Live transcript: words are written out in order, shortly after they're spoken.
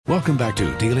Welcome back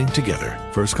to Dealing Together.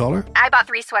 First caller? I bought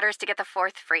 3 sweaters to get the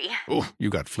 4th free. Oh, you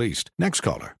got fleeced. Next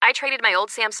caller? I traded my old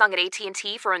Samsung at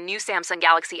AT&T for a new Samsung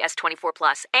Galaxy S24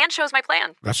 Plus and chose my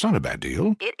plan. That's not a bad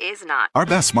deal. It is not. Our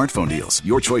best smartphone deals.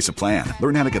 Your choice of plan.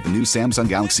 Learn how to get the new Samsung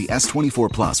Galaxy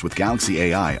S24 Plus with Galaxy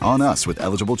AI on us with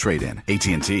eligible trade-in.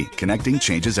 AT&T. Connecting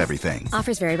changes everything.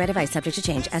 Offers vary by device. Subject to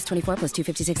change. S24 plus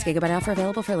 256 gigabyte offer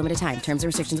available for a limited time. Terms and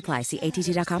restrictions apply. See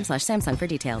att.com/Samsung for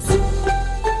details.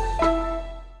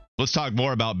 Let's talk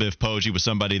more about Biff Poggi with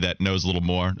somebody that knows a little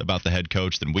more about the head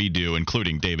coach than we do,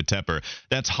 including David Tepper.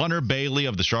 That's Hunter Bailey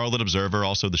of the Charlotte Observer,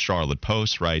 also the Charlotte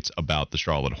Post, writes about the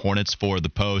Charlotte Hornets for the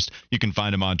Post. You can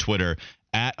find him on Twitter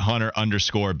at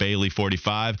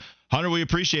Hunter_Bailey45. Hunter, we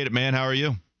appreciate it, man. How are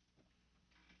you?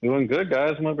 Doing good,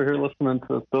 guys. I'm over here listening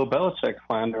to Bill Belichick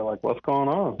slander. Like, what's going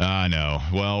on? I know.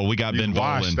 Well, we got Ben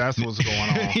Volin. That's what's going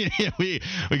on. Yeah, we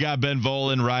got Ben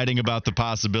Volin writing about the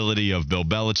possibility of Bill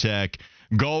Belichick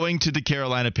going to the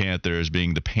Carolina Panthers,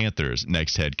 being the Panthers'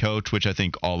 next head coach, which I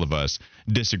think all of us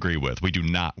disagree with. We do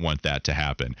not want that to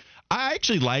happen. I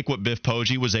actually like what Biff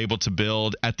Poggi was able to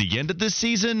build at the end of this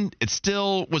season. It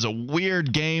still was a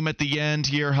weird game at the end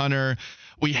here, Hunter.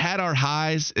 We had our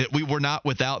highs. We were not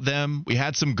without them. We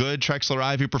had some good Trexler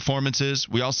Ivy performances.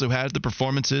 We also had the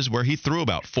performances where he threw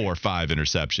about 4 or 5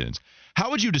 interceptions.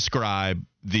 How would you describe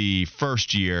the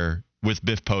first year with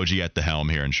Biff Poggi at the helm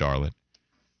here in Charlotte?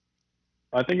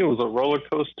 I think it was a roller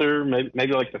coaster,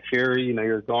 maybe like the Fury. You know,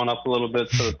 you're going up a little bit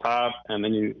to the top, and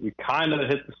then you kind of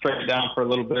hit the straight down for a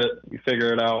little bit. You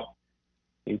figure it out.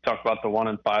 You talk about the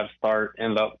 1-5 start,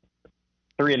 end up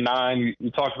 3-9. You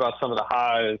talked about some of the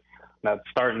highs. That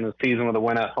starting the season with a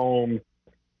win at home,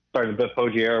 starting the Biff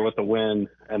Poggi era with a win,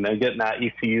 and then getting that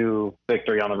ECU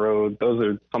victory on the road. Those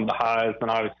are some of the highs, and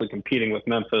obviously competing with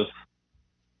Memphis.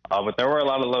 But there were a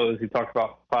lot of lows. You talked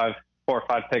about 4 or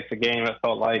 5 picks a game. It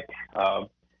felt like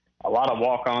a lot of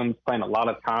walk-ons, playing a lot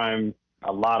of time,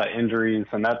 a lot of injuries,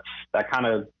 and that kind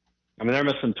of. I mean, they're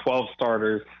missing 12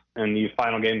 starters in the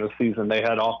final game of the season. They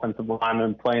had offensive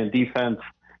linemen playing defense.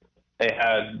 They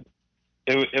had.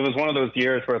 It was one of those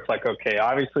years where it's like, okay,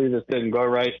 obviously this didn't go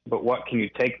right, but what can you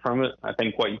take from it? I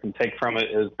think what you can take from it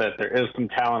is that there is some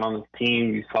talent on this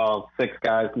team. You saw 6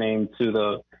 guys named to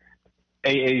the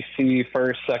AAC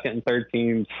first, second, and third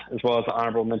teams, as well as the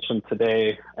honorable mention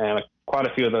today, and quite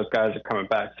a few of those guys are coming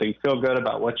back. So you feel good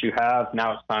about what you have.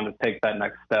 Now it's time to take that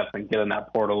next step and get in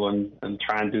that portal and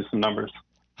try and do some numbers.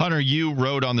 Hunter, you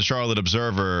wrote on the Charlotte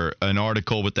Observer an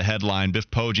article with the headline, Biff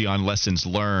Poggi on lessons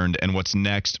learned and what's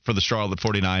next for the Charlotte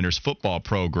 49ers football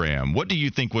program. What do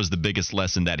you think was the biggest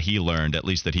lesson that he learned, at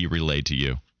least that he relayed to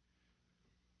you?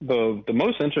 The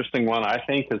most interesting one, I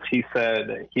think, is he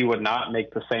said he would not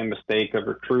make the same mistake of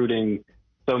recruiting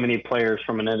so many players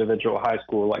from an individual high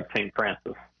school like St.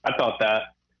 Francis. I thought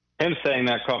that him saying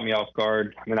that caught me off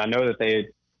guard. I mean, I know that they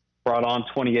brought on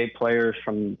 28 players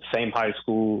from the same high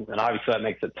school, and obviously that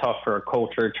makes it tough for a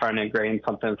culture trying to ingrain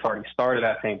something that's already started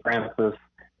at St. Francis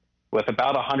with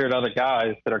about 100 other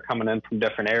guys that are coming in from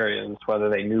different areas,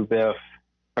 whether they knew Biff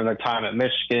from their time at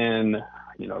Michigan,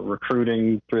 you know,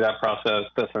 recruiting through that process,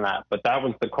 this and that. But that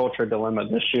was the culture dilemma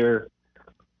this year,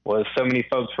 was so many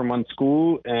folks from one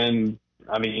school. And,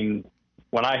 I mean,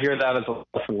 when I hear that as a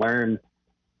lesson learned,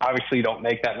 obviously you don't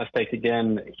make that mistake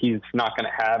again. He's not going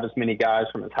to have as many guys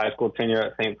from his high school tenure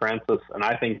at St. Francis. And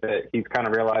I think that he's kind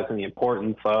of realizing the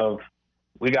importance of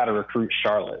we got to recruit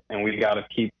Charlotte, and we got to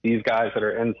keep these guys that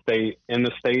are in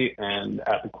the state and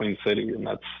at the Queen City. And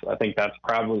I think that's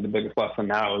probably the biggest lesson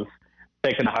now is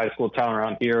taking the high school talent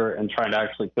around here and trying to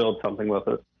actually build something with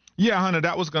it. Yeah, Hunter,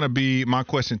 that was going to be my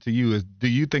question to you is, do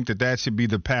you think that should be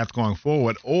the path going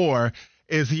forward, or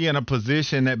is he in a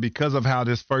position that because of how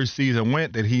this first season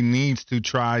went that he needs to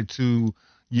try to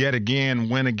yet again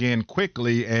win again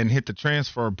quickly and hit the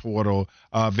transfer portal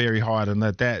very hard and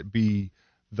let that be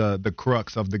the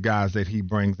crux of the guys that he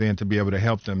brings in to be able to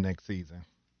help them next season?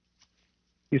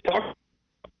 He's talking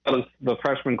about the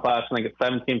freshman class. I think it's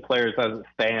 17 players as it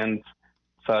stands.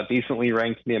 It's decently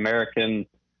ranked in the American.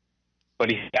 But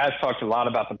he has talked a lot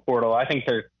about the portal. I think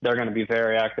they're going to be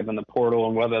very active in the portal,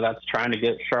 and whether that's trying to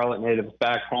get Charlotte natives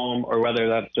back home or whether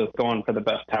that's just going for the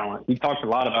best talent. He talked a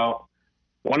lot about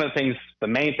one of the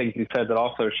main things he said that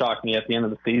also shocked me at the end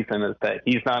of the season is that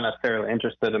he's not necessarily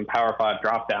interested in Power 5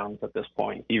 drop-downs at this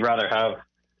point. He'd rather have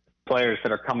players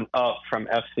that are coming up from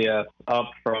FCS,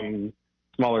 up from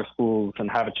smaller schools, and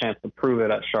have a chance to prove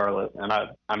it at Charlotte. And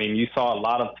I mean, you saw a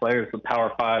lot of players with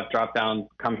Power 5 drop-downs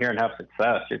come here and have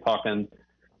success. You're talking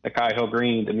Nakai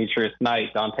Hill-Green, Demetrius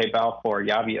Knight, Dante Balfour,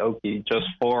 Yabi Oki, just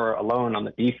 4 alone on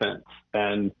the defense.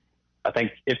 And I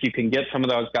think if you can get some of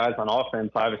those guys on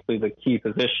offense, obviously the key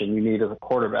position you need is a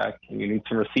quarterback, and you need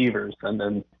some receivers. And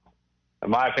then, in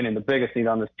my opinion, the biggest need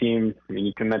on this team, I mean,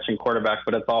 you can mention quarterback,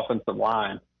 but it's offensive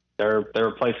line. They're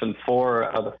replacing 4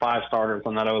 of the 5 starters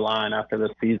on that O-line after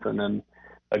this season. And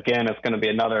again, it's going to be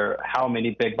another, how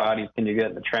many big bodies can you get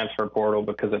in the transfer portal?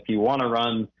 Because if you want to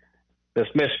run this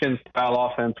Michigan-style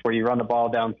offense where you run the ball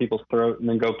down people's throat and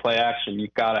then go play action,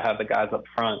 you've got to have the guys up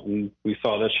front. And we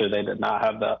saw this year they did not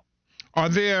have that. Are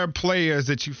there players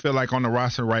that you feel like on the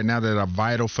roster right now that are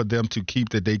vital for them to keep,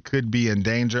 that they could be in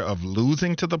danger of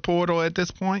losing to the portal at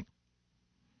this point?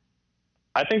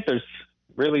 I think there's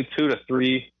really 2 to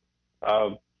 3.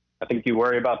 I think you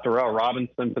worry about Darrell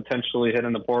Robinson potentially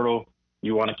hitting the portal.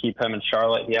 You want to keep him in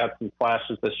Charlotte. He had some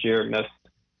flashes this year, missed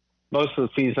most of the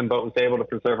season, but was able to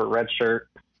preserve a red shirt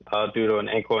due to an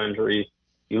ankle injury.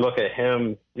 You look at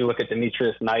him, you look at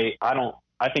Demetrius Knight.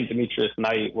 I think Demetrius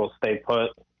Knight will stay put.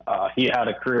 He had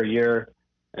a career year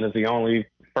and is the only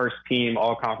first-team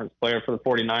all-conference player for the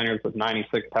 49ers with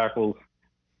 96 tackles.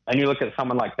 And you look at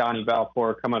someone like Donnie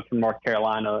Balfour coming from North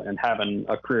Carolina and having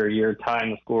a career year,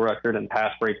 tying the school record in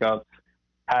pass breakups,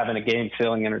 having a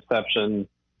game-sealing interception.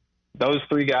 Those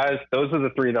 3 guys, those are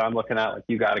the 3 that I'm looking at. Like,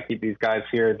 you got to keep these guys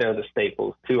here. They're the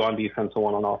staples, 2 on defense and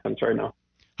 1 on offense right now.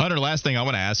 Hunter, last thing I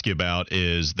want to ask you about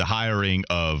is the hiring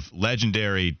of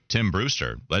legendary Tim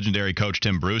Brewster. Legendary coach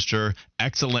Tim Brewster,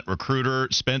 excellent recruiter,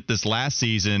 spent this last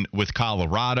season with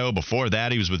Colorado. Before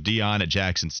that, he was with Deion at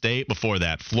Jackson State. Before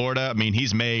that, Florida. I mean,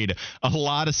 he's made a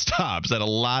lot of stops at a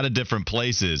lot of different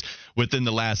places within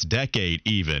the last decade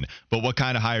even. But what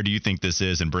kind of hire do you think this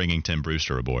is in bringing Tim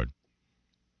Brewster aboard?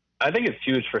 I think it's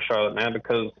huge for Charlotte, man,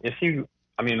 because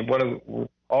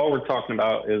all we're talking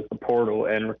about is the portal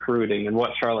and recruiting and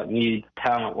what Charlotte needs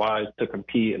talent-wise to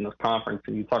compete in this conference.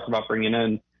 And you talk about bringing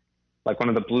in like one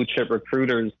of the blue-chip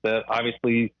recruiters that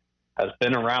obviously has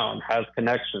been around, has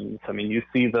connections. I mean, you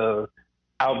see the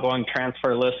outgoing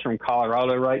transfer list from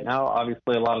Colorado right now.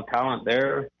 Obviously, a lot of talent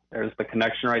there. There's the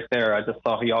connection right there. I just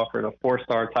saw he offered a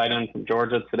 4-star tight end from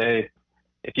Georgia today.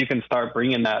 If you can start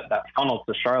bringing that funnel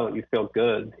to Charlotte, you feel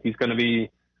good. He's going to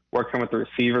be working with the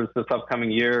receivers this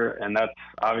upcoming year, and that's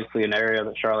obviously an area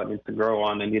that Charlotte needs to grow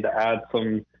on. They need to add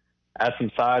some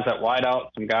size at wideout,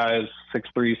 some guys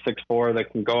 6'3", 6'4",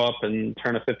 that can go up and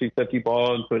turn a 50-50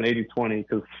 ball into an 80-20,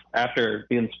 because after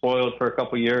being spoiled for a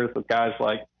couple years with guys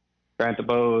like Grant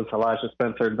DeBose, Elijah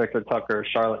Spencer, and Victor Tucker,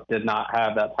 Charlotte did not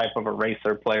have that type of a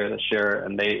racer player this year,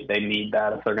 and they need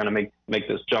that if they're going to make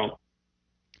this jump.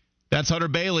 That's Hunter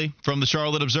Bailey from the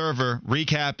Charlotte Observer,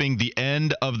 recapping the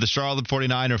end of the Charlotte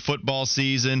 49er football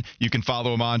season. You can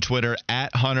follow him on Twitter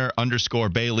at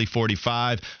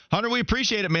Hunter_Bailey45. Hunter, we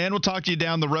appreciate it, man. We'll talk to you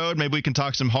down the road. Maybe we can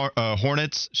talk some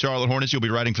Hornets, Charlotte Hornets. You'll be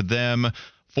writing for them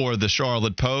for the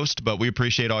Charlotte Post, but we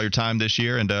appreciate all your time this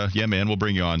year. And, yeah, man, we'll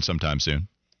bring you on sometime soon.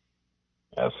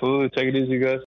 Absolutely. Take it easy, guys.